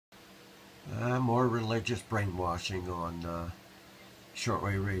More religious brainwashing on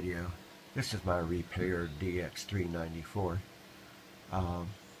shortwave radio. This is my repaired DX394.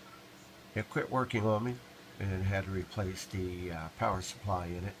 It quit working on me and had to replace the power supply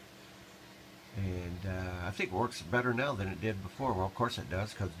in it. And I think it works better now than it did before. Well, of course it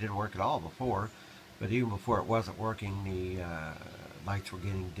does, because it didn't work at all before. But even before it wasn't working, the lights were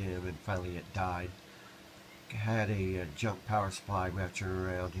getting dim, and finally it died. Had a junk power supply matching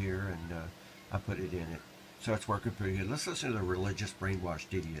around here, and I put it in it. So it's working pretty good. Let's listen to the religious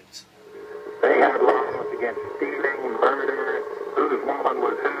brainwashed idiots. They had laws against stealing, murder, whose woman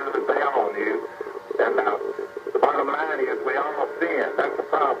was who, they all knew. And the bottom line is we all sin. That's the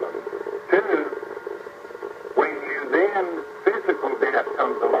problem. Two, when you then, physical death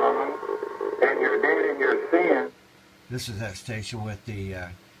comes along, and you're dead in your sin. This is that station with the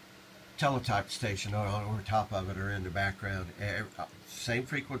teletype station over top of it or in the background. Same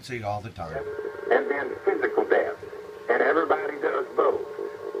frequency all the time. And then physical death. And everybody does both.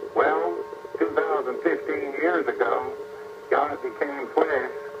 Well, 2015 years ago, God became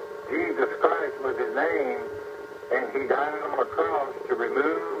flesh. Jesus Christ was his name. And he died on a cross to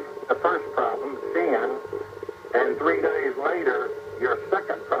remove the first problem, sin. And 3 days later, your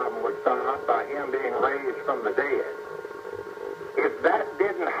second problem was solved by him being raised from the dead. If that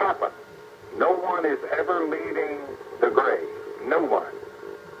didn't happen, no one is ever leaving the grave. No one.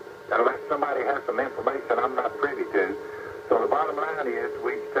 Unless somebody has some information I'm not privy to. So the bottom line is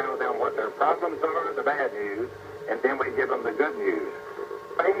we tell them what their problems are, the bad news, and then we give them the good news.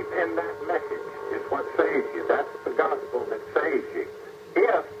 Faith in that message is what saves you. That's the gospel that saves you.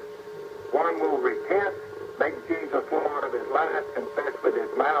 If one will repent, make Jesus Lord of his life, confess with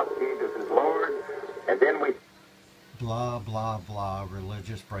his mouth Jesus is Lord, and then we... Blah, blah, blah,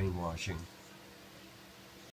 religious brainwashing.